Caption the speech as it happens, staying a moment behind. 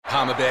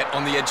Palmerbet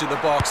on the edge of the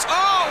box.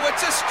 Oh,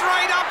 it's a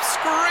straight-up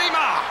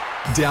screamer!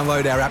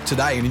 Download our app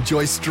today and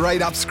enjoy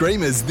straight-up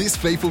screamers this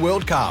FIFA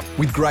World Cup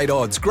with great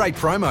odds, great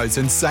promos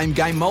and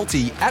same-game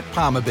multi at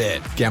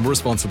Palmerbet. Gamble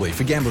responsibly.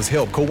 For Gamblers'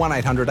 Help, call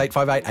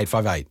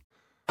 1-800-858-858.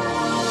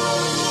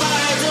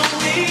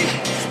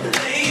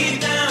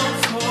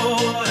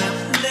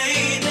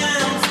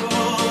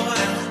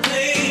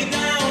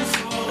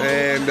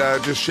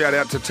 And just shout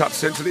out to Touch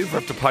Sensitive. I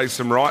have to pay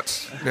some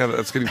rights now that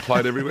it's getting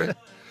played everywhere.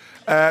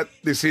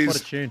 This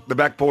is the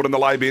Backboard and the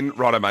Laybin.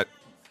 Righto, mate.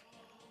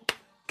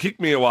 Kick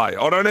me away.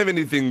 I don't have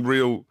anything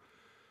real.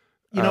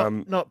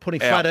 You're not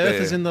putting flat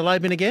earthers in the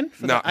Laybin again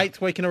for the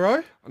 8th week in a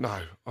row? No.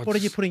 What are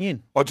you putting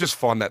in? I just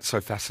find that so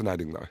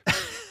fascinating, though.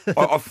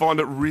 I find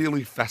it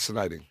really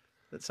fascinating.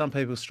 That some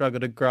people struggle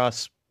to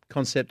grasp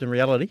concept and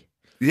reality.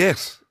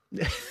 Yes.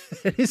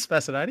 It is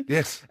fascinating.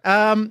 Yes.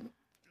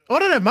 I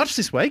don't have much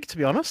this week, to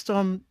be honest.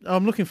 I'm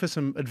looking for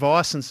some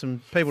advice and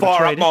some people to Fire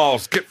trade up,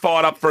 Miles. Get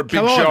fired up for a big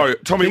show.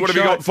 Tommy, what have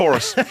you got for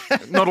us?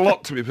 Not a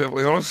lot, to be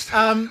perfectly honest.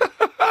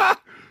 A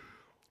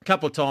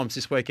couple of times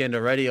this weekend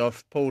already,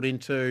 I've pulled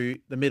into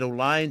the middle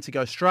lane to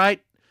go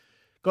straight,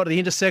 got to the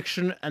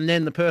intersection, and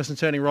then the person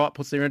turning right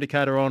puts their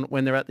indicator on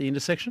when they're at the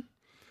intersection.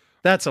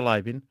 That's a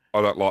Laybin.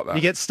 I don't like that.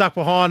 You get stuck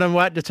behind them,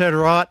 waiting to turn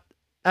right.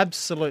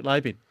 Absolute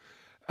Laybin.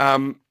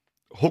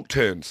 Hook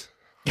turns.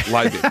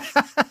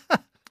 Laybin.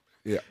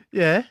 Yeah.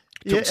 Yeah.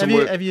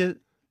 Have you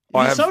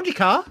sold your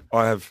car?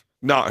 I have.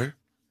 No.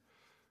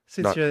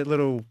 Since your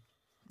little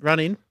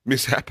run-in?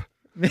 Mishap.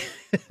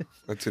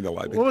 That's in the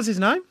Laybin. What was his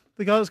name?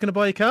 The guy that was going to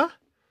buy your car?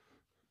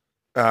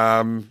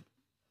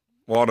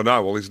 Well, I don't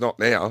know. Well, he's not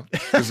now.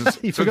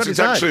 It's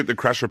actually at the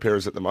crash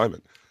repairers at the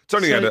moment. It's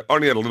only had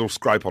a little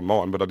scrape on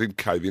mine, but I did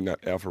cave in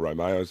that Alfa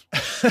Romeo's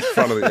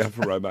front of the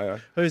Alfa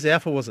Romeo. Whose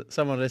Alfa was it?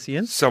 Someone at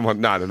SEN?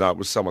 No. It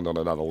was someone on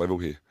another level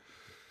here.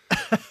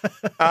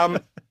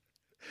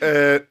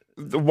 The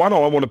one I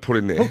want to put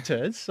in there. Hook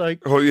turns.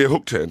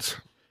 Hook turns.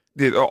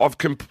 Yeah, I've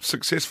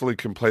successfully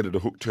completed a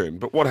hook turn.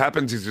 But what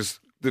happens is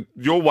just that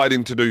you're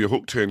waiting to do your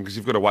hook turn because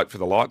you've got to wait for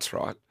the lights,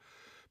 right?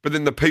 But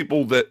then the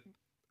people that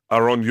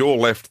are on your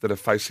left that are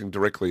facing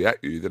directly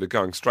at you, that are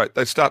going straight,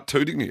 they start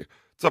tooting you.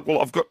 It's like, well,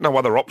 I've got no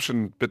other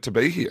option but to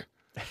be here.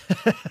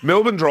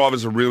 Melbourne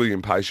drivers are really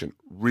impatient,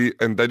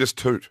 and they just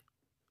toot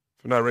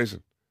for no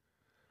reason.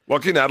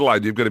 Like in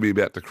Adelaide, you've got to be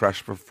about to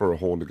crash for a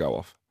horn to go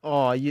off.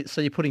 Oh, so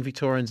you're putting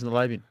Victorians in the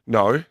Laybin?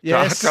 No.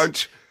 Yes.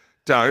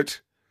 Don't.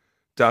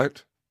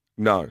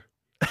 No.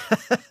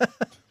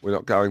 We're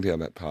not going down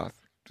that path.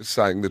 Just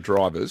saying the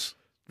drivers,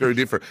 very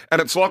different.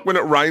 And it's like when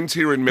it rains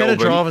here in Melbourne.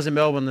 Better drivers in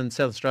Melbourne than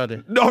South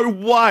Australia. No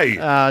way.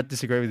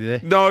 Disagree with you there.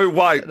 No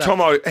way. No.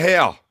 Tomo,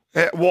 how?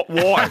 What?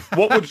 Why?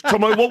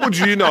 What would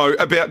you know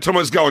about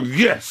Tomo's going,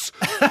 yes.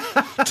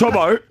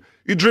 Tomo,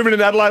 you driven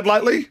in Adelaide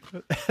lately?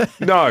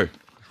 No.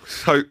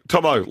 So,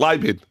 Tomo,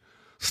 Laybin,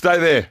 stay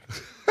there.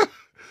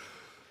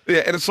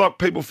 Yeah, and it's like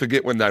people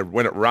forget when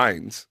it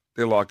rains.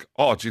 They're like,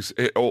 oh, geez,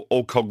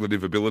 all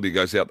cognitive ability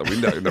goes out the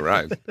window in the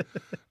rain.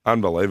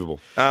 Unbelievable.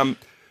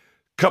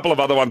 Couple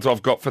of other ones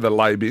I've got for the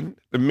Laybin.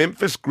 The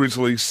Memphis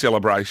Grizzlies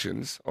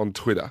celebrations on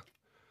Twitter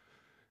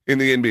in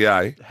the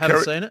NBA.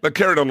 Haven't seen it. They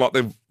carried on like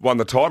they've won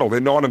the title. They're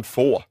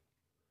 9-4.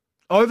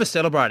 Over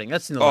celebrating.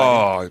 That's in the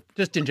Laybin.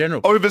 Just in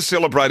general. Over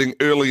celebrating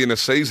early in a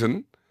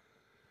season.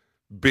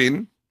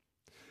 Bin.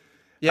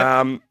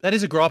 Yeah, that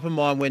is a gripe of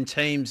mine when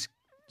teams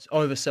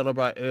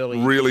over-celebrate early.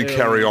 Really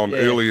carry on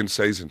early in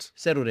seasons.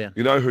 Settle down.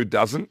 You know who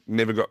doesn't?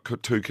 Never got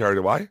too carried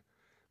away?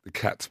 The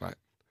Cats, mate.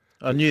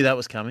 I knew that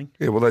was coming.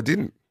 Yeah, well, they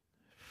didn't.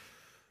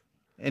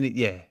 And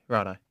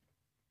righto.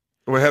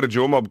 Well, how did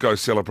your mob go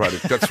celebrating?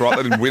 That's right,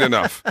 they didn't win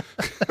enough.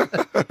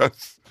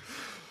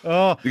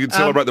 You can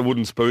celebrate the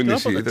wooden spoon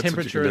this year. The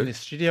temperature in this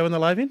studio in the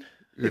Laybin?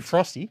 A bit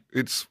frosty.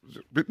 It's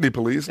a bit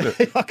nipply, isn't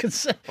it? I can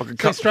see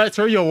straight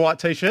through your white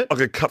T-shirt. I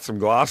could cut some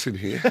glass in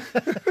here.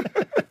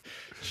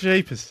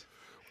 Jeepers.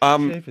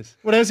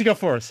 What else you got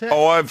for us?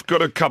 I've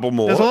got a couple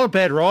more. There's a lot of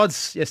bad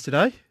rides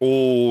yesterday.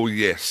 Oh,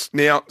 yes.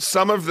 Now,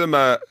 some of them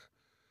are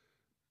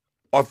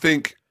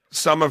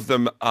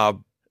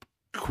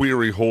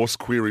query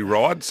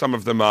ride. Some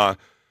of them are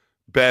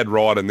bad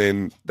ride, and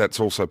then that's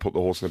also put the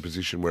horse in a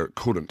position where it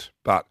couldn't.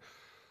 But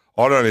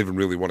I don't even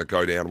really want to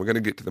go down. We're going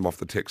to get to them off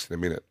the text in a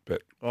minute.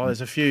 But there's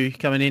a few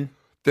coming in.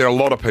 There are a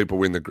lot of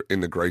people in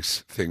the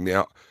Greece thing.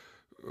 Now,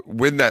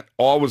 when I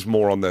was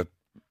more on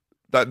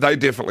they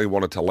definitely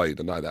wanted to lead,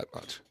 I know that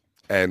much.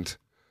 And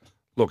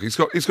look, he's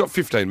got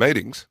 15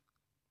 meetings.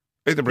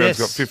 Ethan Brown's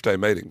got 15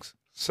 meetings.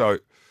 So,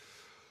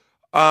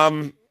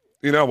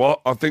 you know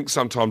what? I think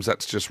sometimes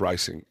that's just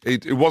racing.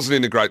 It wasn't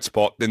in a great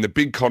spot. Then the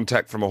big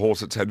contact from a horse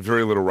that's had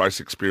very little race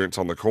experience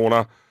on the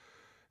corner.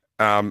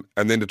 And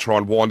then to try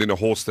and wind in a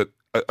horse that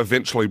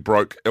eventually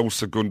broke El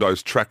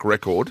Segundo's track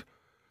record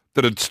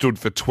that had stood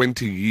for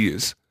 20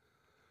 years.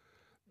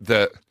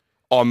 That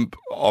I'm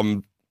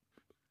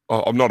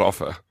not off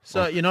her.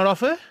 So you're not off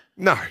her?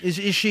 No. Is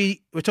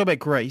she? We're talking about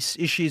Greece.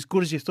 Is she as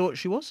good as you thought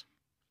she was?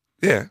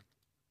 Yeah.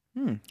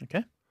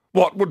 Okay.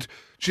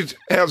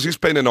 How's this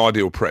been an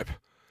ideal prep?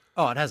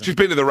 Oh, it hasn't. She's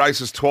been to the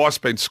races twice,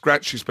 been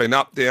scratched. She's been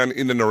up, down,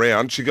 in and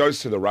around. She goes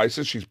to the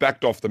races. She's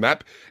backed off the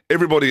map.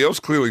 Everybody else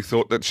clearly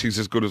thought that she's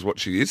as good as what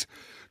she is.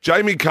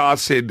 Jamie Carr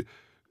said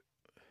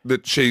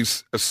that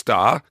she's a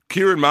star.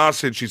 Kieran Maher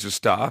said she's a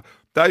star.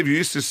 Dave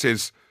Eustace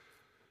says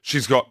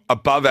she's got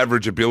above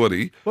average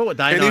ability. What would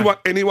they know?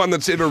 Anyone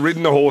that's ever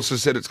ridden a horse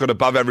has said it's got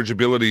above average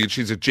ability and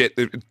she's a jet.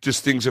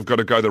 Just things have got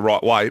to go the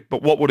right way.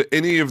 But what would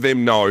any of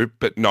them know?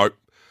 But no.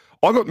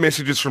 I got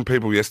messages from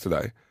people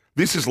yesterday.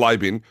 This is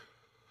Laybin.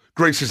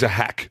 Greece is a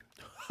hack.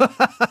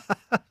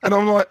 And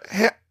I'm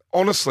like,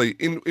 honestly,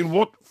 in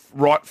what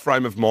right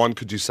frame of mind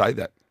could you say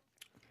that?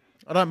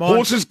 I don't mind.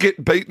 Horses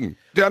get beaten.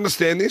 Do you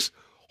understand this?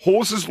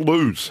 Horses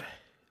lose.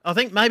 I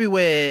think maybe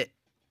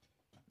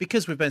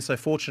because we've been so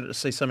fortunate to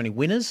see so many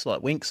winners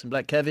like Winks and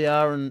Black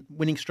Caviar and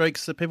winning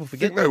streaks that people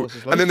forget.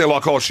 And then they're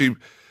like,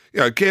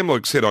 Cam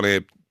Luke said on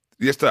air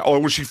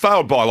yesterday, she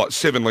failed by like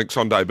 7 lengths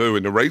on debut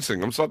in the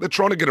racing. I'm just like, they're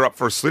trying to get her up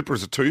for a slipper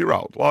as a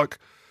 2-year-old. Like,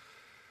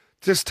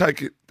 just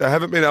take it. They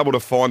haven't been able to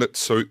find it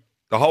suit.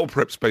 The whole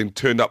prep's been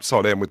turned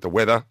upside down with the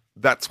weather.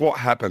 That's what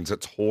happens.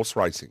 It's horse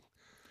racing.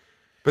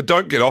 But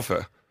don't get off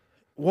her.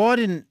 Why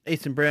didn't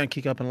Ethan Brown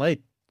kick up and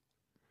lead?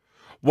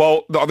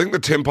 Well, I think the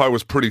tempo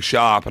was pretty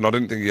sharp, and I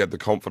didn't think he had the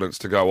confidence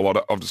to go,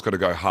 I've just got to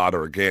go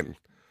harder again.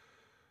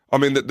 I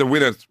mean, the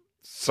winner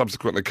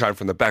subsequently came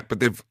from the back,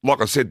 but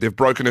like I said, they've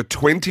broken a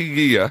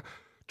 20-year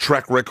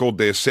track record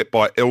there set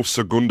by El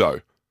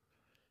Segundo.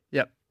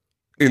 Yep.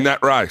 In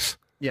that race.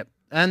 Yep.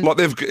 And like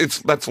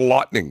that's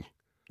lightning.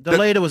 The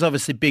leader was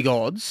obviously big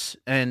odds,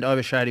 and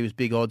Overshady was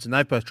big odds, and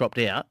they both dropped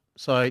out.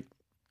 So,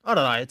 I don't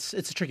know. It's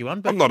a tricky one.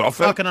 But I'm not off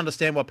it. I can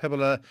understand why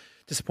people are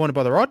disappointed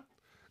by the ride.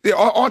 Yeah,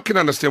 I can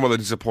understand why they're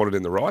disappointed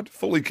in the ride.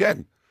 Fully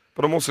can.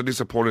 But I'm also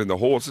disappointed in the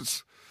horse.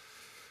 It's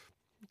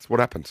what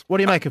happens. What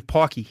do you make of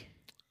Pikey?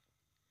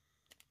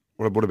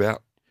 What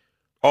about?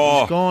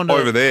 Oh,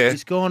 over there.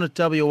 He's gone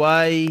to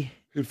WA.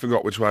 He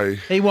forgot which way.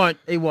 He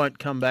won't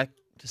come back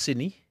to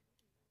Sydney.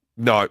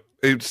 No,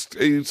 he's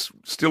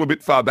still a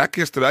bit far back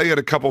yesterday. He had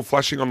a couple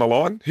flashing on the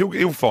line.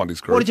 He'll find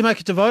his groove. What did you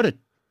make it Devoted?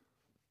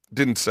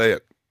 Didn't see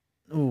it.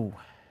 Oh,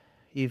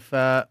 we've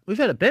had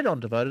a bet on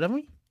Devoted, haven't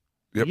we?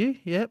 Yep. You?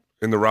 Yep.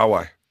 In the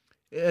railway.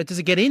 Does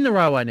it get in the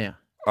railway now?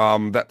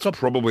 That's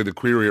probably the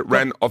query. It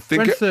ran. I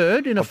think ran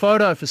third in a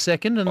photo for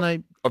second, and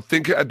I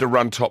think it had to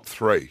run top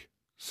 3.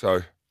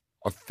 So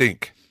I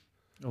think.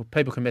 Well,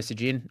 people can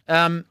message in.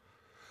 I'm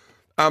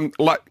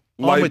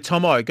with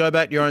Tomo. Go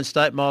back to your own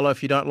state, Milo,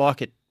 if you don't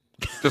like it.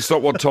 That's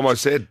not what Tomo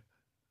said.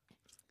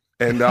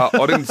 And I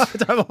didn't.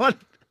 I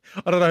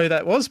don't know who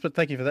that was, but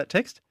thank you for that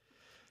text.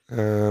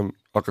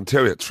 I can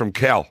tell you, it's from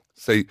Cal.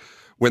 See,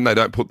 when they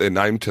don't put their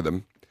name to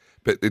them,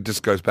 but it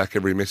just goes back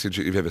every message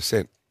that you've ever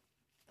sent.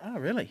 Oh,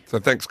 really? So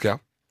thanks,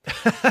 Cal.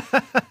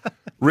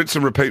 Rinse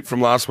and repeat from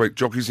last week.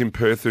 Jockeys in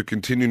Perth who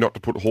continue not to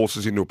put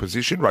horses into a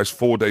position. Race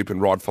 4 deep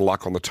and ride for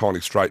luck on the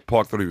tiny straight.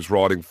 Pike thought he was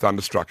riding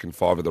thunderstruck in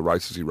 5 of the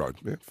races he rode.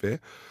 Yeah, fair.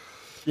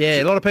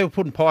 Yeah, a lot of people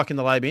putting Pike in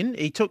the Laybin.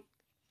 He took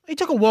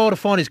a while to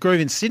find his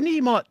groove in Sydney.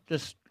 He might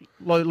just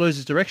lose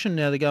his direction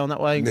now they're going that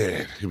way.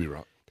 Yeah, he'll be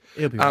right.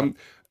 He'll be right.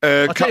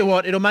 I'll tell you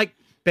what, it'll make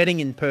betting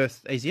in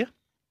Perth easier.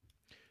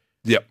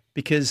 Yep.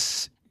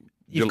 Because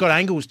you've got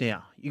angles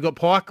now. You've got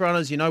Pike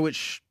runners. You know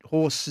which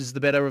horse is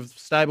the better of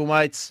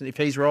stablemates. If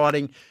he's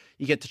riding,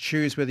 you get to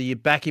choose whether you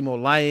back him or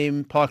lay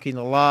him. Pike in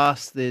the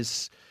last.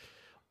 There's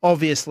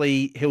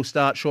obviously he'll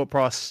start short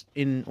price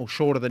in or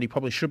shorter than he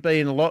probably should be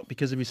in a lot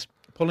because of his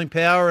pulling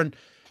power. And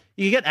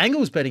you get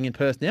angles betting in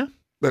Perth now.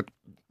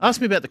 Ask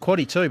me about the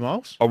quaddie too,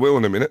 Miles. I will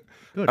in a minute.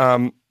 Good.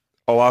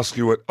 I'll ask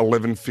you at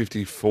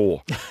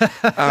 11:54.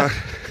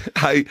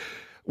 Hey,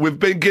 we've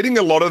been getting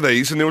a lot of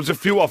these, and there was a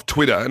few off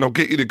Twitter, and I'll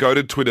get you to go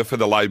to Twitter for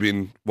the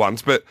Laybin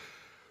ones. But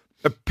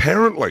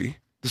apparently,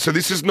 so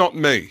this is not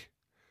me.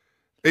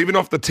 Even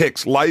off the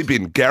text,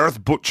 Laybin,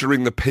 Gareth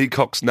butchering the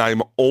Peacock's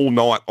name all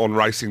night on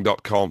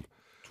racing.com.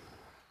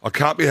 I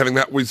can't be having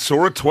that. We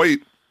saw a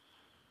tweet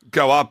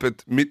go up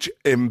at Mitch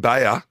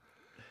Mbaya.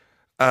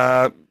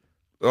 I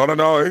don't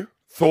know.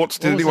 Thoughts?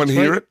 Did anyone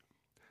hear it?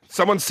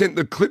 Someone sent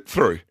the clip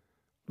through.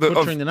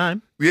 Butchering the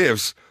name?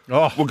 Yes.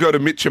 Oh. We'll go to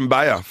Mitch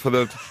Mbaya for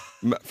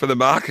the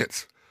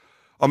markets.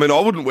 I mean, I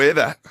wouldn't wear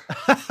that.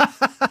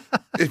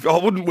 If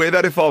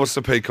I was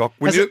the Peacock.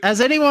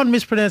 Has anyone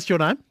mispronounced your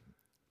name?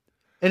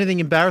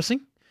 Anything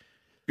embarrassing?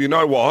 You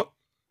know what?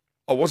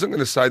 I wasn't going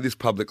to say this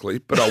publicly,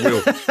 but I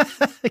will.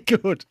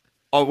 Good.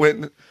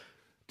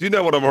 Do you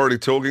know what I'm already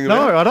talking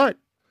about? No, I don't.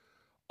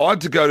 I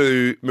had to go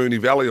to Moonee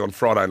Valley on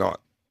Friday night.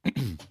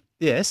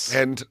 Yes.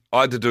 And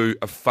I had to do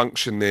a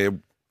function there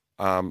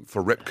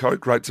for Repco,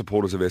 great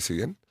supporters of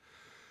SEN.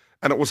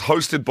 And it was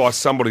hosted by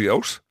somebody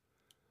else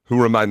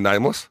who remained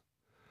nameless.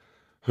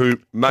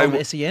 From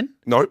SEN?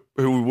 No,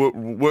 who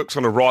works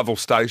on a rival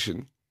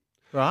station.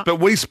 Right. But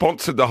we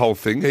sponsored the whole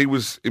thing. He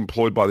was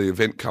employed by the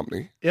event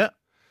company. Yeah.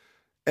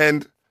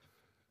 And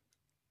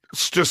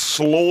it's just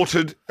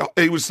slaughtered.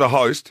 He was the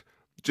host.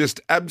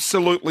 Just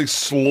absolutely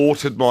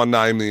slaughtered my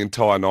name the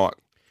entire night.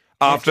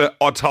 After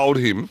I told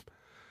him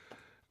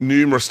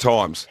numerous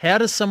times. How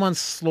does someone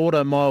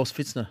slaughter Miles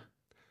Fitzner?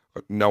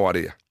 Got no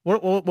idea.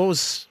 What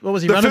was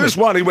he The running first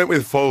one, he went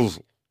with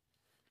Foles.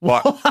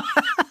 Like,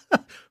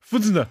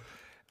 with?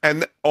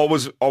 and I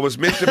was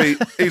meant to be.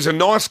 He's a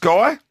nice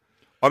guy.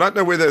 I don't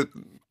know whether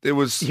there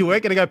was. You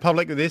weren't going to go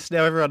public with this.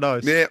 Now everyone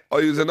knows. Yeah,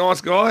 he was a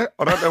nice guy.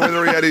 I don't know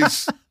whether he had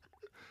his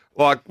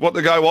like what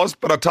the go was,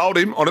 but I told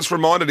him. I just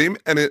reminded him,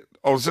 and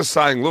I was just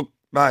saying, look,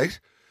 mate,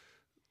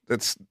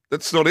 that's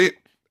not it.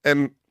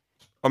 And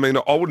I mean,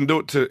 I wouldn't do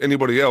it to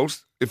anybody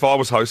else if I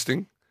was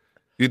hosting.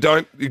 You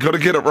got to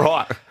get it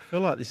right. I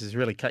feel like this has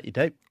really cut you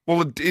deep.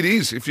 Well, it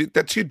is.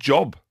 That's your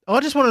job. I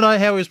just want to know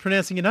how he was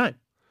pronouncing your name.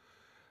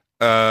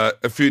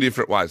 A few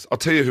different ways. I'll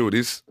tell you who it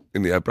is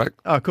in the outbreak.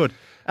 Oh, good.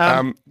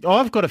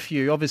 I've got a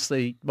few.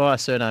 Obviously, my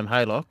surname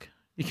Haylock.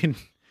 You can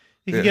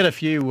get a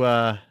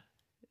few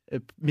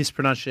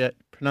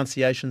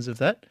mispronunciations of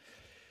that.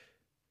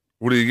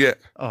 What do you get?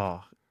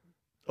 Oh,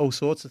 all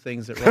sorts of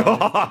things that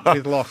rhyme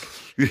with lock.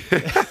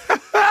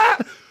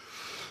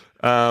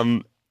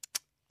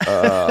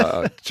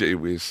 Gee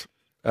whiz.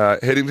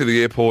 Heading to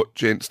the airport,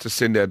 gents, to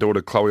send our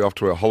daughter Chloe off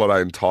to her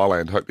holiday in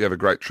Thailand. Hope you have a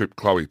great trip,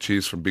 Chloe.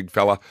 Cheers from Big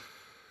Fella.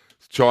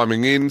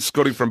 Chiming in,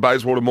 Scotty from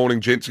Bayswater.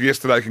 Morning, gents.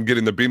 Yesterday can get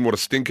in the bin. What a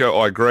stinker.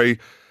 I agree.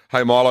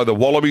 Hey, Milo, the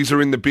Wallabies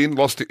are in the bin.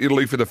 Lost to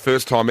Italy for the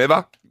first time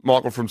ever.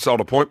 Michael from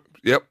Solder Point.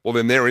 Yep, well,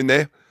 then they're in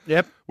there.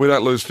 Yep. We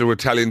don't lose to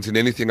Italians in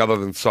anything other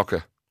than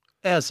soccer.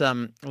 How's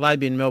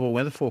Laybin Melbourne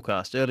weather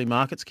forecast? Early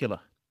markets killer.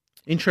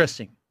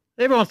 Interesting.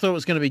 Everyone thought it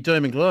was going to be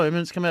doom and gloom,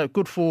 and it's come out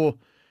good for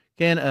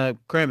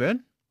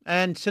Cranbourne.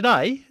 And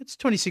today, it's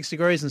 26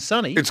 degrees and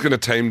sunny. It's going to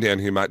team down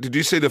here, mate. Did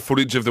you see the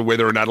footage of the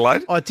weather in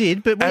Adelaide? I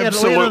did, but we had a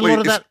Absolutely, lot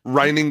of that. it's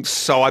raining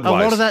sideways.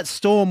 A lot of that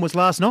storm was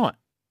last night.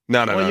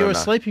 No, While you were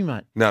sleeping,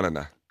 mate. No.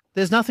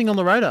 There's nothing on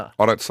the radar.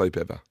 I don't sleep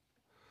ever.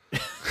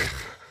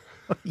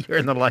 You're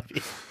in the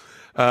lake.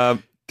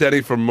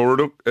 Danny from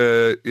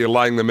Muruduk, you're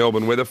laying the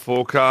Melbourne weather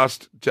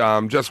forecast.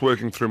 Just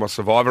working through my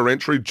Survivor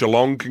entry.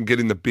 Geelong can get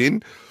in the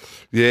bin.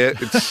 Yeah,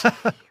 it's...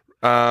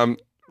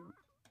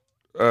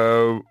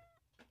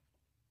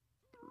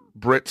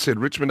 Brett said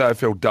Richmond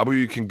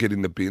AFLW can get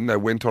in the bin. They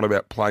went on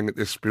about playing at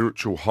their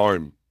spiritual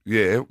home.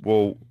 Yeah,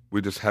 well,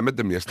 we just hammered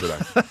them yesterday.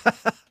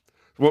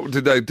 What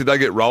did they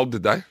get rolled,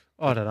 did they?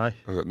 I don't know.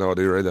 I've got no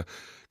idea either.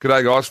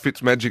 G'day, guys.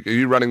 Fitzmagic, are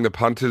you running the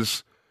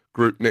punters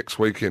group next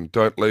weekend?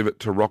 Don't leave it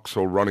to Rox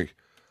or Ronnie.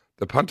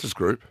 The punters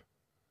group?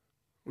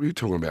 What are you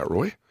talking about,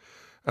 Roy?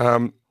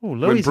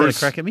 Louis had a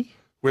crack at me.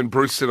 When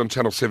Bruce said on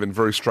Channel 7,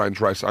 very strange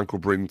race, Uncle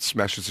Bryn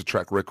smashes a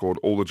track record.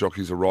 All the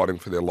jockeys are riding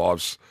for their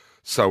lives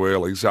so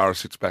early. Zara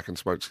sits back and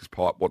smokes his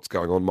pipe. What's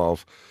going on,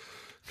 Miles?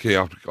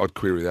 Yeah, I'd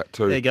query that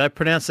too. There you go.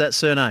 Pronounce that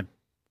surname.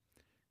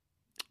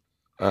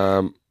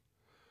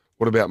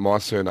 What about my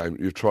surname?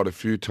 You've tried a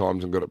few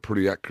times and got it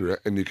pretty accurate,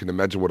 and you can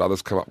imagine what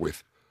others come up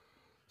with.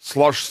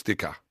 Slosh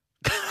sticker.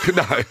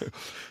 No.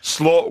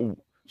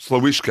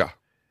 Slowishka.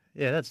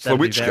 Yeah, that'd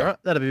be about right.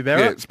 That'd be about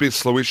right. Yeah, it's a bit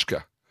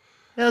Slowishka.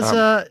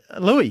 How's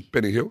Louis?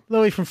 Benny Hill.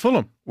 Louis from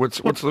Fulham.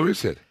 What's Louis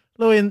said?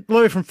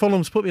 Louis from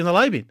Fulham's put me in the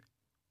Laybin.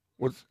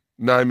 What's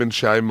name and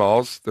shame,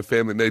 Miles? The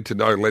family need to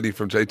know. Lenny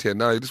from GTN.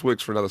 No, he just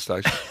works for another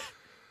station.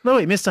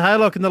 Louis, Mr.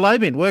 Haylock in the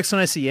Laybin, works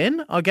on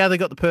SEN. I gather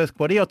got the Perth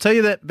quaddie. I'll tell you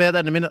about that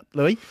in a minute,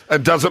 Louis.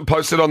 And doesn't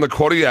post it on the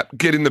quaddie app.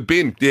 Get in the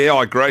bin. Yeah,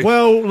 I agree.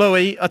 Well,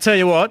 Louis, I tell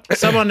you what,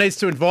 someone needs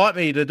to invite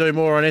me to do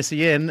more on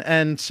SEN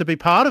and to be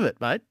part of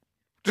it, mate.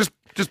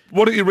 Just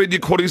why don't you read your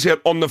quaddies out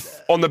on the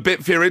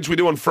Betfair Edge we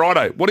do on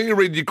Friday? Why don't you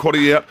read your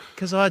quaddie out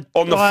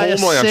on the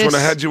form lounge when I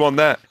had you on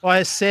that? I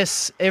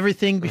assess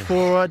everything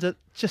before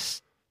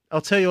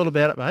I'll tell you all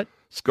about it, mate.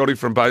 Scotty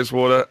from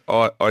Bayswater,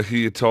 I hear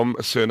you, Tom,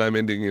 a surname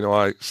ending in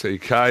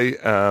I-C-K.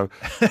 Hi,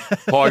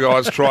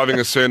 guys, driving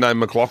a surname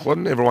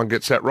McLaughlin. Everyone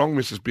gets that wrong,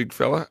 Mrs. Big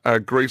Fella.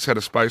 Greece had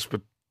a space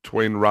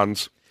between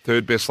runs.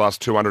 Third best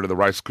last 200 of the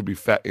race, could be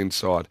fat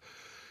inside.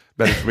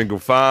 Matty from Ingle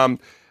Farm.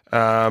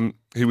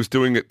 He was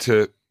doing it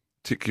to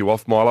tick you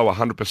off, Milo,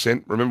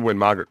 100%. Remember when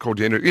Margaret called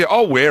you in? Yeah,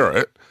 I'll wear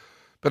it.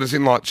 But it's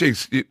in like,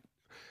 geez.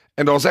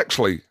 And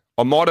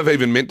I might have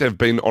even meant to have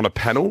been on a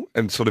panel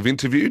and sort of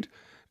interviewed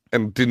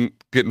and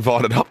didn't get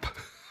invited up.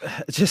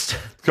 Just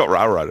got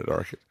railroaded, I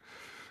reckon.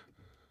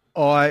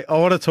 I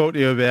want to talk to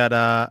you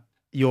about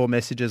your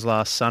messages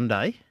last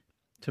Sunday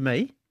to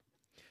me.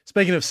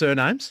 Speaking of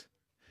surnames,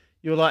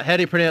 you were like, how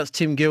do you pronounce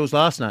Tim Gill's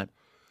last name?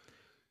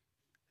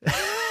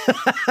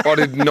 I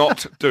did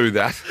not do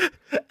that.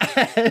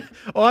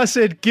 I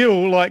said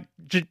Gill, like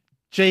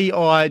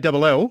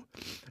G-I-L-L,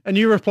 and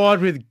you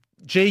replied with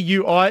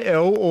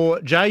G-U-I-L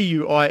or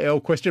J-U-I-L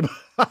question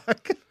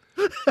mark.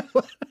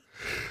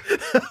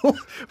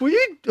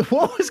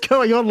 What was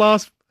going on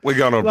last? We're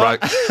going on a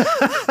break.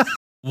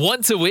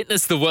 Want to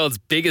witness the world's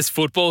biggest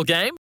football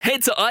game?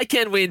 Head to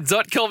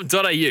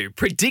iCanWin.com.au,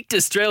 predict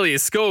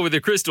Australia's score with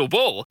a crystal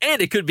ball,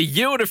 and it could be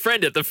you and a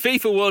friend at the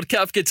FIFA World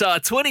Cup Qatar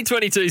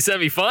 2022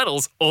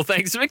 semi-finals, all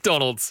thanks to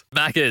McDonald's.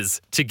 Maccas,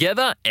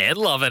 together and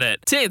loving it.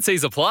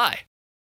 TNCs apply.